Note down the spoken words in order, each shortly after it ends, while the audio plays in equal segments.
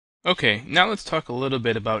Okay, now let's talk a little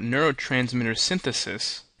bit about neurotransmitter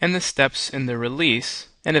synthesis and the steps in their release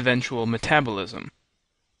and eventual metabolism.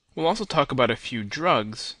 We'll also talk about a few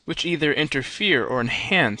drugs which either interfere or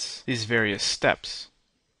enhance these various steps.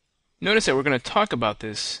 Notice that we're going to talk about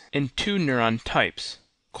this in two neuron types: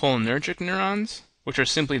 cholinergic neurons, which are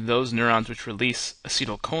simply those neurons which release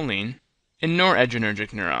acetylcholine, and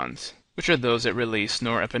noradrenergic neurons, which are those that release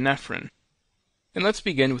norepinephrine. And let's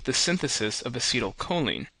begin with the synthesis of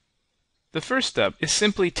acetylcholine. The first step is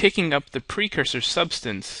simply taking up the precursor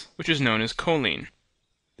substance, which is known as choline.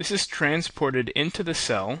 This is transported into the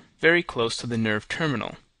cell very close to the nerve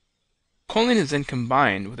terminal. Choline is then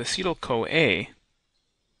combined with acetyl-CoA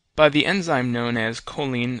by the enzyme known as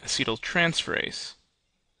choline acetyltransferase.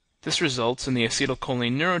 This results in the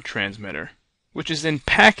acetylcholine neurotransmitter, which is then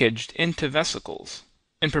packaged into vesicles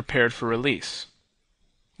and prepared for release.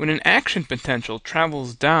 When an action potential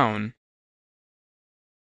travels down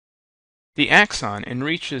the axon and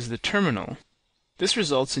reaches the terminal, this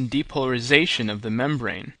results in depolarization of the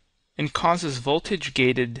membrane and causes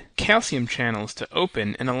voltage-gated calcium channels to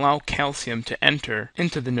open and allow calcium to enter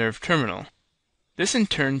into the nerve terminal. This in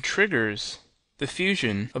turn triggers the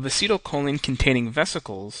fusion of acetylcholine-containing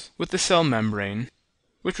vesicles with the cell membrane,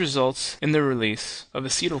 which results in the release of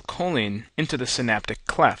acetylcholine into the synaptic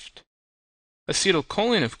cleft.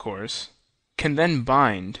 Acetylcholine, of course, can then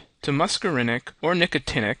bind to muscarinic or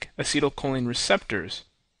nicotinic acetylcholine receptors,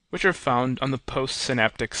 which are found on the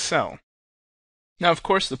postsynaptic cell. Now, of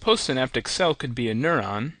course, the postsynaptic cell could be a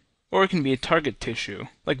neuron, or it can be a target tissue,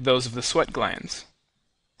 like those of the sweat glands.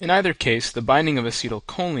 In either case, the binding of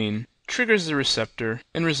acetylcholine triggers the receptor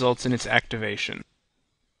and results in its activation.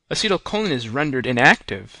 Acetylcholine is rendered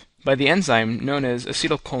inactive by the enzyme known as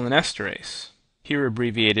acetylcholinesterase, here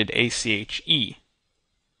abbreviated ACHE.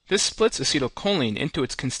 This splits acetylcholine into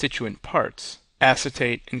its constituent parts,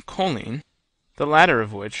 acetate and choline, the latter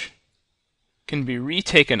of which can be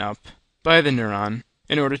retaken up by the neuron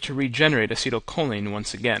in order to regenerate acetylcholine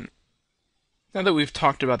once again. Now that we've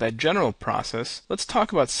talked about that general process, let's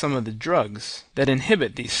talk about some of the drugs that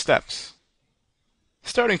inhibit these steps.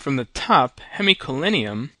 Starting from the top,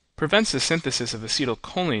 hemicholinum prevents the synthesis of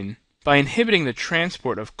acetylcholine by inhibiting the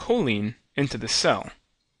transport of choline into the cell.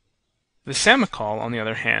 The samachol, on the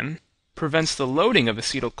other hand, prevents the loading of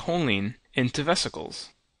acetylcholine into vesicles.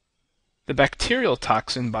 The bacterial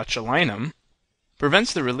toxin botulinum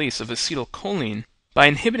prevents the release of acetylcholine by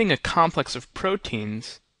inhibiting a complex of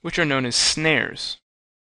proteins which are known as snares.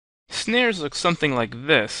 Snares look something like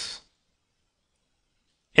this,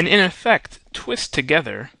 and in effect twist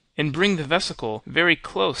together and bring the vesicle very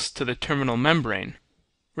close to the terminal membrane,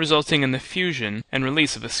 resulting in the fusion and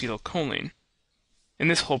release of acetylcholine. And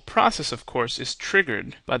this whole process, of course, is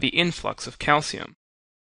triggered by the influx of calcium.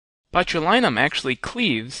 Botulinum actually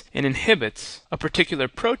cleaves and inhibits a particular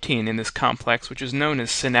protein in this complex which is known as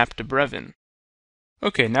synaptobrevin.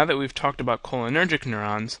 Okay, now that we've talked about cholinergic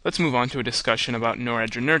neurons, let's move on to a discussion about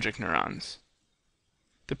noradrenergic neurons.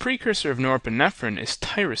 The precursor of norepinephrine is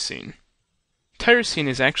tyrosine. Tyrosine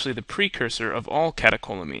is actually the precursor of all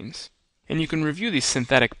catecholamines, and you can review these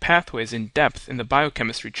synthetic pathways in depth in the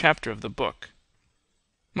biochemistry chapter of the book.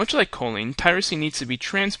 Much like choline, tyrosine needs to be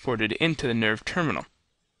transported into the nerve terminal.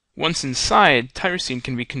 Once inside, tyrosine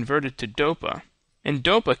can be converted to dopa, and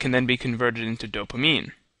dopa can then be converted into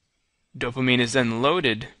dopamine. Dopamine is then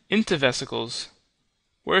loaded into vesicles,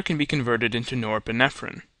 where it can be converted into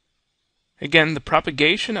norepinephrine. Again, the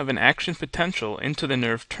propagation of an action potential into the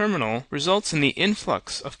nerve terminal results in the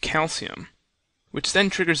influx of calcium, which then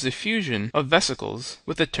triggers the fusion of vesicles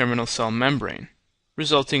with the terminal cell membrane,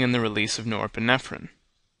 resulting in the release of norepinephrine.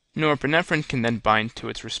 Norepinephrine can then bind to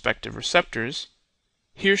its respective receptors,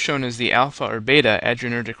 here shown as the alpha or beta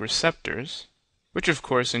adrenergic receptors, which of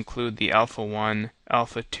course include the alpha-1,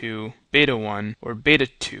 alpha-2, beta-1, or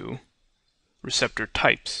beta-2 receptor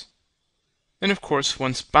types. And of course,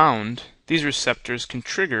 once bound, these receptors can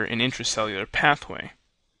trigger an intracellular pathway.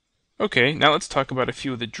 Okay, now let's talk about a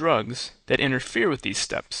few of the drugs that interfere with these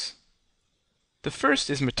steps. The first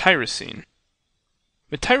is metyrosine.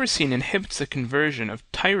 Metyrosine inhibits the conversion of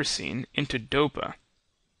tyrosine into dopa.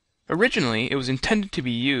 Originally, it was intended to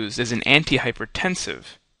be used as an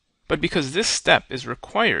antihypertensive, but because this step is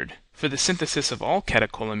required for the synthesis of all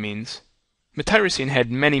catecholamines, metyrosine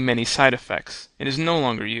had many side effects and is no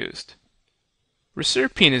longer used.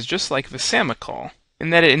 Reserpine is just like samachol in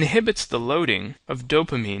that it inhibits the loading of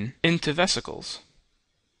dopamine into vesicles.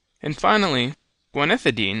 And finally,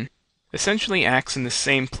 guanethidine essentially acts in the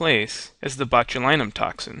same place as the botulinum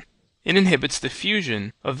toxin. It inhibits the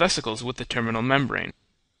fusion of vesicles with the terminal membrane.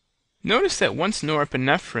 Notice that once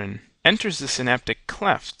norepinephrine enters the synaptic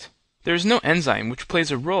cleft, there is no enzyme which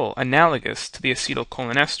plays a role analogous to the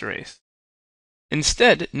acetylcholinesterase.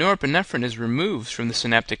 Instead, norepinephrine is removed from the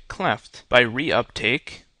synaptic cleft by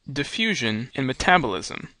reuptake, diffusion, and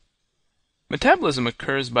metabolism. Metabolism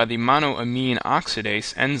occurs by the monoamine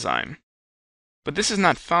oxidase enzyme. But this is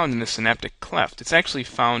not found in the synaptic cleft. It's actually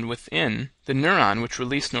found within the neuron which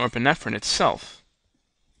released norepinephrine itself.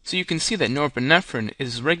 So you can see that norepinephrine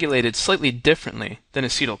is regulated slightly differently than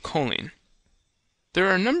acetylcholine. There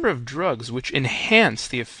are a number of drugs which enhance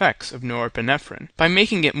the effects of norepinephrine by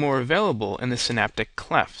making it more available in the synaptic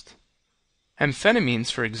cleft. Amphetamines,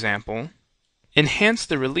 for example, enhance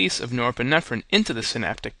the release of norepinephrine into the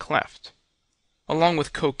synaptic cleft. Along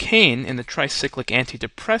with cocaine and the tricyclic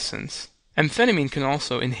antidepressants, amphetamine can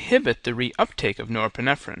also inhibit the reuptake of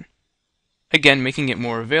norepinephrine, again making it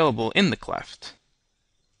more available in the cleft.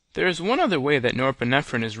 There is one other way that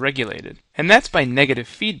norepinephrine is regulated, and that's by negative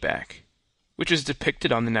feedback, which is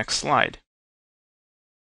depicted on the next slide.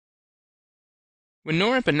 When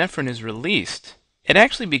norepinephrine is released, it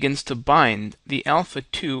actually begins to bind the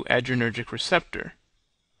alpha-2 adrenergic receptor.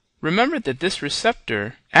 Remember that this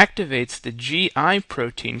receptor activates the GI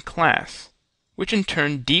protein class, which in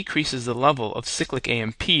turn decreases the level of cyclic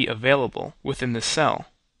AMP available within the cell.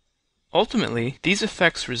 Ultimately, these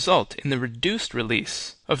effects result in the reduced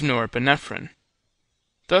release of norepinephrine,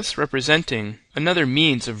 thus representing another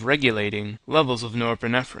means of regulating levels of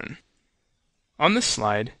norepinephrine. On this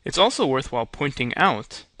slide, it's also worthwhile pointing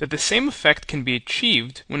out that the same effect can be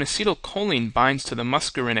achieved when acetylcholine binds to the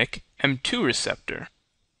muscarinic M2 receptor.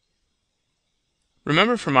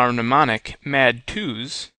 Remember from our mnemonic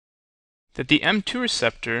MAD2s that the M2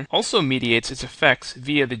 receptor also mediates its effects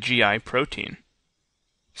via the GI protein.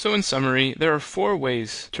 So in summary, there are 4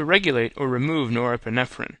 ways to regulate or remove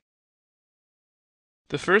norepinephrine.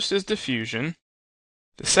 The first is diffusion,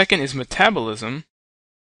 the second is metabolism,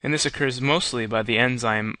 and this occurs mostly by the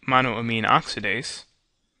enzyme monoamine oxidase,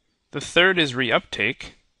 the third is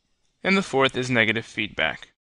reuptake, and the fourth is negative feedback.